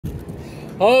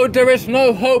Oh, there is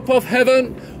no hope of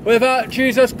heaven without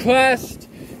Jesus Christ.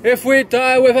 If we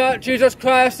die without Jesus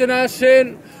Christ in our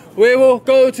sin, we will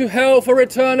go to hell for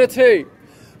eternity.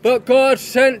 But God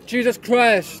sent Jesus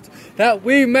Christ that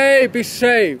we may be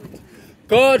saved.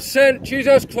 God sent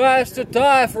Jesus Christ to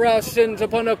die for our sins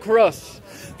upon a cross,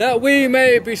 that we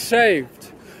may be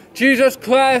saved. Jesus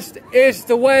Christ is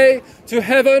the way to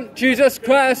heaven. Jesus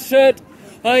Christ said,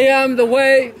 I am the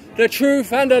way, the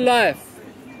truth, and the life.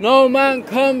 No man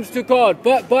comes to God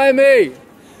but by me.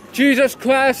 Jesus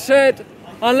Christ said,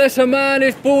 unless a man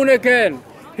is born again,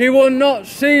 he will not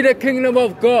see the kingdom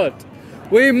of God.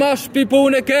 We must be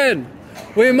born again.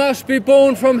 We must be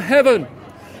born from heaven.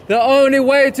 The only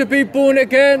way to be born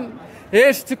again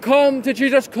is to come to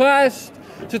Jesus Christ,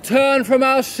 to turn from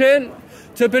our sin,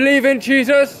 to believe in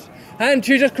Jesus, and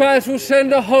Jesus Christ will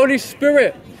send the Holy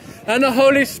Spirit. And the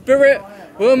Holy Spirit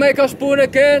will make us born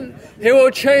again. He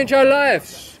will change our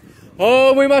lives.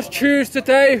 Oh, we must choose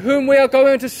today whom we are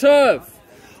going to serve.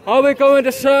 Are we going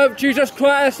to serve Jesus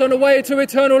Christ on the way to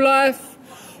eternal life?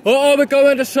 Or are we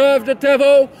going to serve the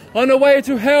devil on the way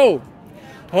to hell?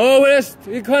 Oh,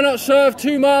 you cannot serve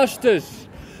two masters.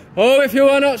 Oh, if you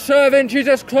are not serving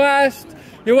Jesus Christ,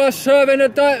 you are serving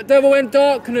the devil in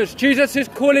darkness. Jesus is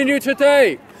calling you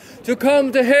today to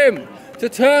come to him, to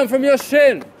turn from your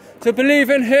sin, to believe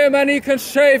in him, and he can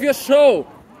save your soul.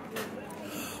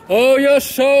 Oh, your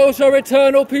souls are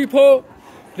eternal, people.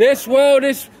 This world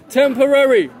is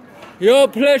temporary. Your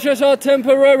pleasures are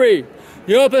temporary.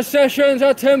 Your possessions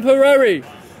are temporary.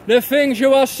 The things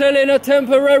you are selling are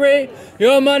temporary.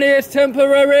 Your money is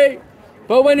temporary.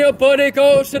 But when your body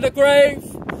goes to the grave,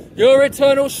 your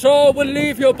eternal soul will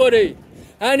leave your body,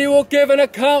 and you will give an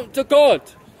account to God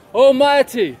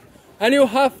Almighty. And you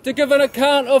have to give an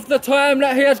account of the time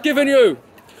that he has given you.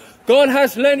 God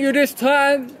has lent you this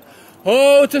time,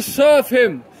 oh, to serve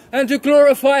him and to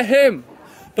glorify him.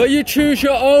 But you choose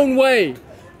your own way.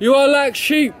 You are like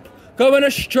sheep going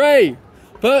astray.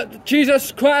 But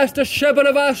Jesus Christ, the shepherd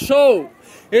of our soul,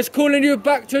 is calling you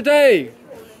back today.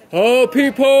 Oh,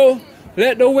 people,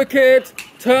 let the wicked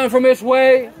turn from his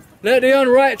way. Let the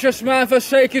unrighteous man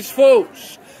forsake his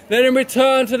faults. Let him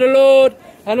return to the Lord,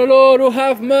 and the Lord will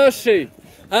have mercy.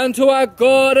 And to our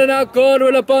God, and our God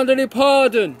will abundantly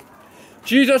pardon.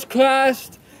 Jesus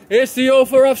Christ is the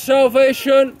author of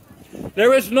salvation.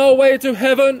 There is no way to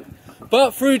heaven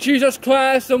but through Jesus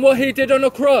Christ and what he did on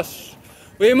the cross.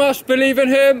 We must believe in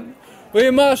him.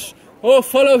 We must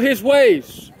follow his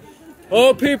ways.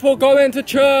 Oh, people going to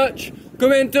church,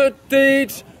 doing good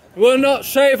deeds will not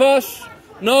save us.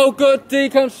 No good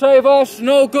deed can save us.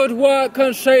 No good work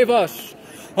can save us.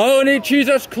 Only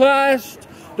Jesus Christ,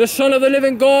 the Son of the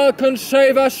living God, can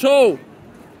save our soul.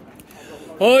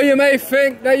 Oh, you may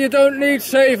think that you don't need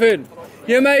saving.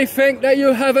 You may think that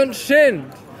you haven't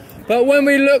sinned. But when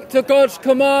we look to God's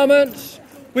commandments,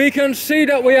 we can see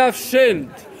that we have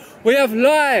sinned. We have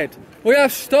lied. We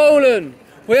have stolen.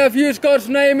 We have used God's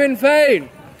name in vain.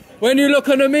 When you look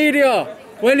on the media,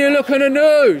 when you look on the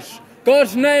news,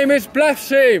 God's name is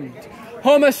blasphemed.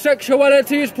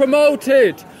 Homosexuality is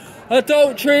promoted.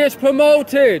 Adultery is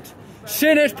promoted.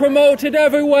 Sin is promoted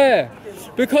everywhere.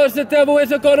 Because the devil is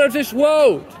the god of this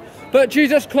world. But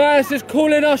Jesus Christ is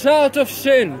calling us out of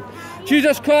sin.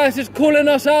 Jesus Christ is calling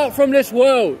us out from this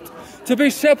world. To be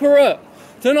separate.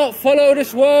 To not follow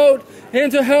this world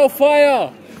into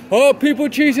hellfire. Oh, people,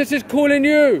 Jesus is calling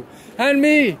you and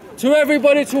me, to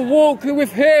everybody, to walk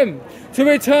with him to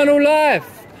eternal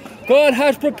life. God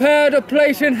has prepared a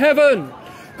place in heaven.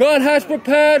 God has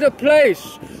prepared a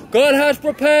place. God has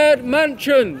prepared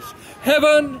mansions.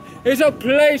 Heaven is a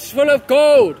place full of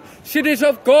gold, cities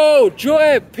of gold,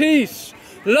 joy, peace,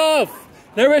 love.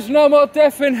 There is no more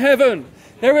death in heaven.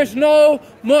 There is no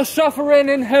more suffering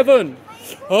in heaven.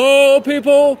 Oh,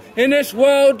 people, in this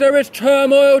world there is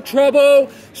turmoil, trouble,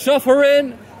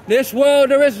 suffering. This world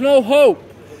there is no hope.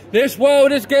 This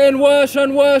world is getting worse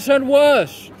and worse and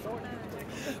worse.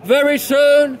 Very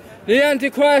soon, the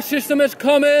Antichrist system is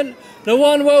coming. The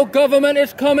one world government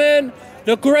is coming.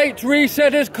 The Great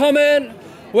Reset is coming,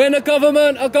 when the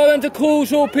government are going to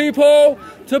cause all people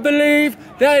to believe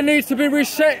that it needs to be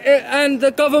reset, and the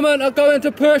government are going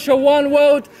to push a one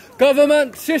world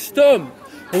government system,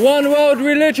 a one world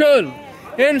religion.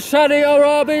 In Saudi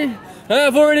Arabia, they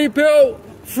have already built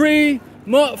three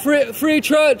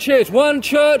churches, one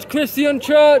church, Christian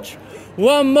church,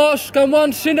 one mosque and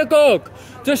one synagogue,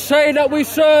 to say that we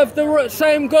serve the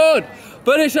same God.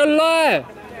 But it's a lie.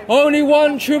 Only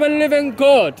one true and living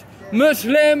God.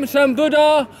 Muslims and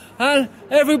Buddha and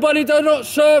everybody do not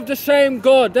serve the same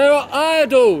God. They are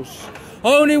idols.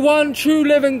 Only one true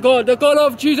living God, the God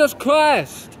of Jesus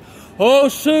Christ. Oh,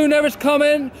 soon there is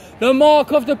coming the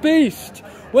mark of the beast,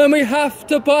 when we have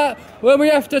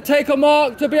to take a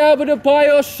mark to be able to buy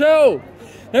or sell.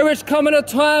 There is coming a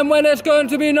time when there's going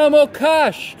to be no more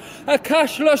cash, a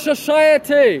cashless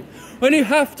society, when you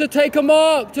have to take a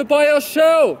mark to buy or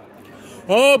sell.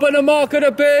 Oh, but the mark of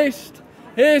the beast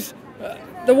is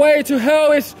the way to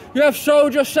hell. Is you have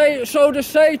sold to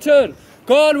Satan.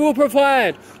 God will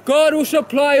provide. God will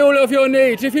supply all of your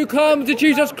needs if you come to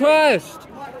Jesus Christ.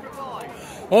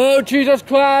 Oh, Jesus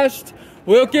Christ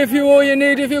will give you all you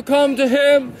need if you come to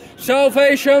Him.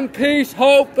 Salvation, peace,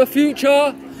 hope, the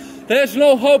future. There's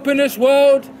no hope in this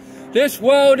world. This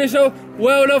world is a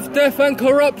world of death and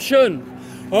corruption.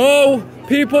 Oh,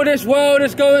 people, this world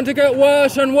is going to get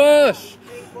worse and worse.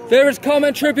 There is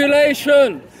coming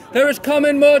tribulation. There is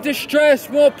coming more distress,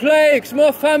 more plagues,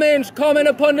 more famines coming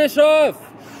upon this earth.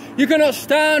 You cannot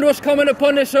stand what's coming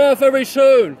upon this earth very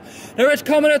soon. There is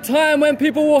coming a time when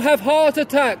people will have heart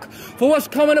attack for what's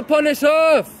coming upon this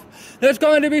earth. There's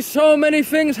going to be so many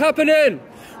things happening.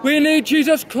 We need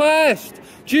Jesus Christ.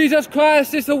 Jesus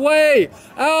Christ is the way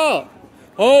out.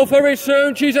 Oh, very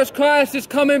soon Jesus Christ is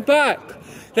coming back.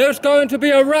 There's going to be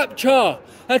a rapture,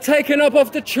 a taking up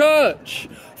of the church.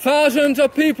 Thousands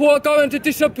of people are going to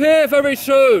disappear very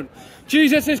soon.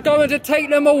 Jesus is going to take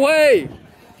them away.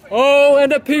 Oh,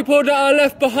 and the people that are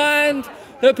left behind,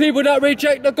 the people that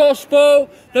reject the gospel,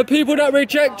 the people that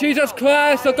reject Jesus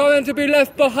Christ are going to be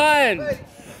left behind.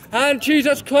 And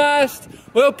Jesus Christ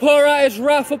will pour out His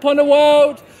wrath upon the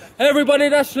world. Everybody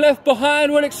that's left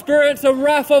behind will experience the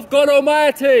wrath of God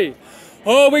Almighty.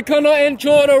 Oh, we cannot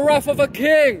endure the wrath of a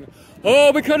king.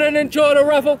 Oh, we cannot endure the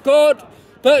wrath of God.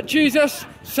 But Jesus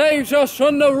saves us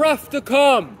from the wrath to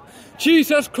come.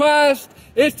 Jesus Christ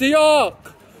is the ark.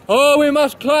 Oh, we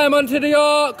must climb onto the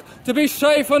ark to be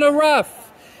safe from the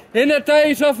wrath. In the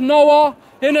days of Noah,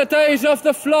 in the days of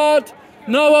the flood,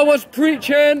 Noah was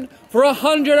preaching for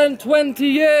 120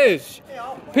 years.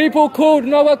 People called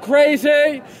Noah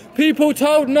crazy. People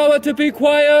told Noah to be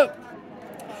quiet.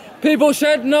 People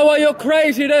said, Noah, you're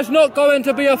crazy. There's not going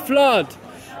to be a flood.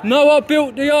 Noah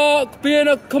built the ark being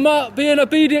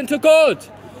obedient to God.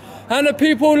 And the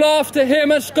people laughed at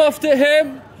him and scoffed at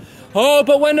him. Oh,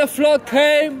 but when the flood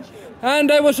came and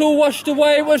they was all washed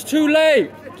away, it was too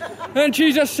late. And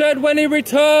Jesus said when He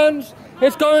returns,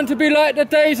 it's going to be like the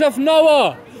days of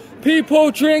Noah.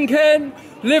 People drinking,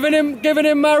 giving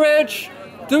in marriage,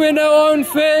 doing their own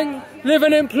thing,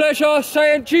 living in pleasure,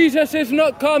 saying Jesus is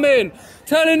not coming,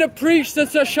 telling the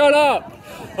priestess to shut up.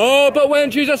 Oh, but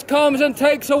when Jesus comes and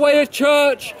takes away His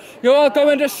church, you are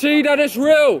going to see that it's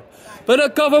real. But the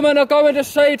government are going to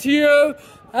say to you,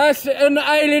 that's an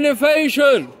alien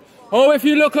invasion. Oh, if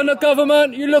you look on the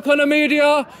government, you look on the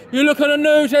media, you look on the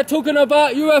news, they're talking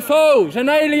about UFOs and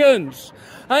aliens.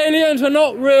 Aliens are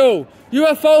not real.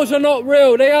 UFOs are not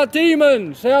real. They are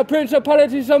demons. They are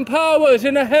principalities and powers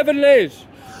in the heavenlies.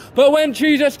 But when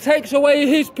Jesus takes away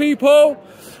His people,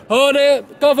 oh, the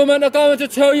government are going to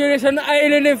tell you it's an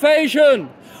alien invasion.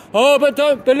 Oh, but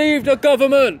don't believe the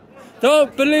government.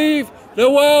 Don't believe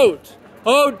the world.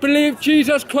 Oh, believe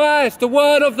Jesus Christ, the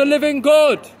word of the living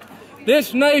God.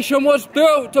 This nation was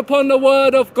built upon the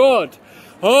word of God.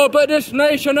 Oh, but this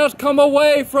nation has come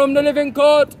away from the living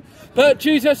God. But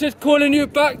Jesus is calling you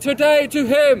back today to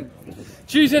Him.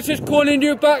 Jesus is calling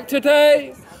you back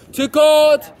today to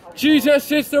God.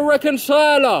 Jesus is the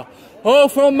reconciler. Oh,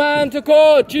 from man to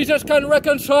God. Jesus can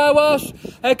reconcile us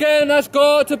again as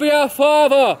God to be our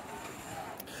Father.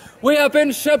 We have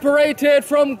been separated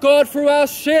from God through our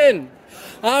sin.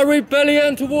 Our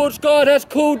rebellion towards God has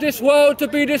caused this world to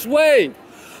be this way.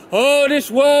 Oh, this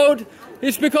world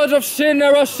is because of sin.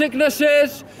 There are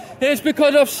sicknesses. It's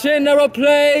because of sin there are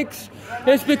plagues.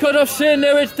 It's because of sin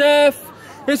there is death.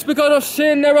 It's because of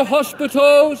sin there are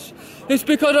hospitals. It's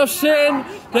because of sin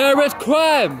there is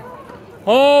crime.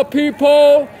 Oh,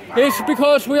 people, it's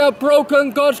because we have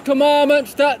broken God's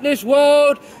commandments that this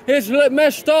world is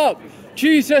messed up.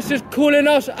 Jesus is calling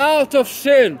us out of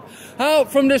sin,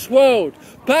 out from this world,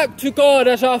 back to God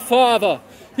as our Father.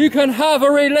 You can have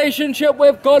a relationship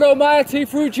with God Almighty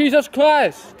through Jesus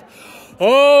Christ.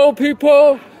 Oh,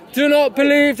 people, do not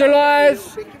believe the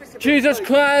lies. Jesus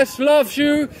Christ loves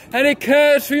you and He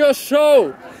cares for your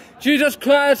soul. Jesus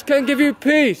Christ can give you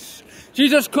peace.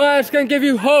 Jesus Christ can give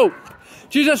you hope.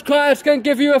 Jesus Christ can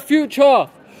give you a future.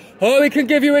 Oh, He can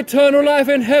give you eternal life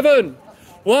in heaven.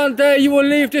 One day you will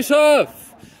leave this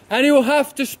earth and you will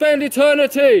have to spend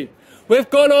eternity with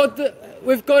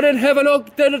God in heaven or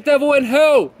the devil in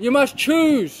hell. You must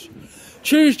choose.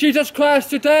 Choose Jesus Christ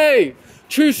today.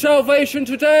 Choose salvation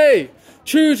today.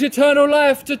 Choose eternal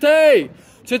life today.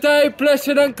 Today,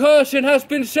 blessing and cursing has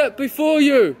been set before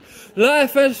you.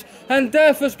 Life and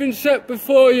death has been set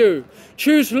before you.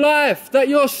 Choose life, that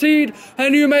your seed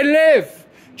and you may live.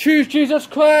 Choose Jesus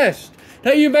Christ,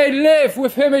 that you may live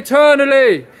with him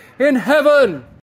eternally in heaven.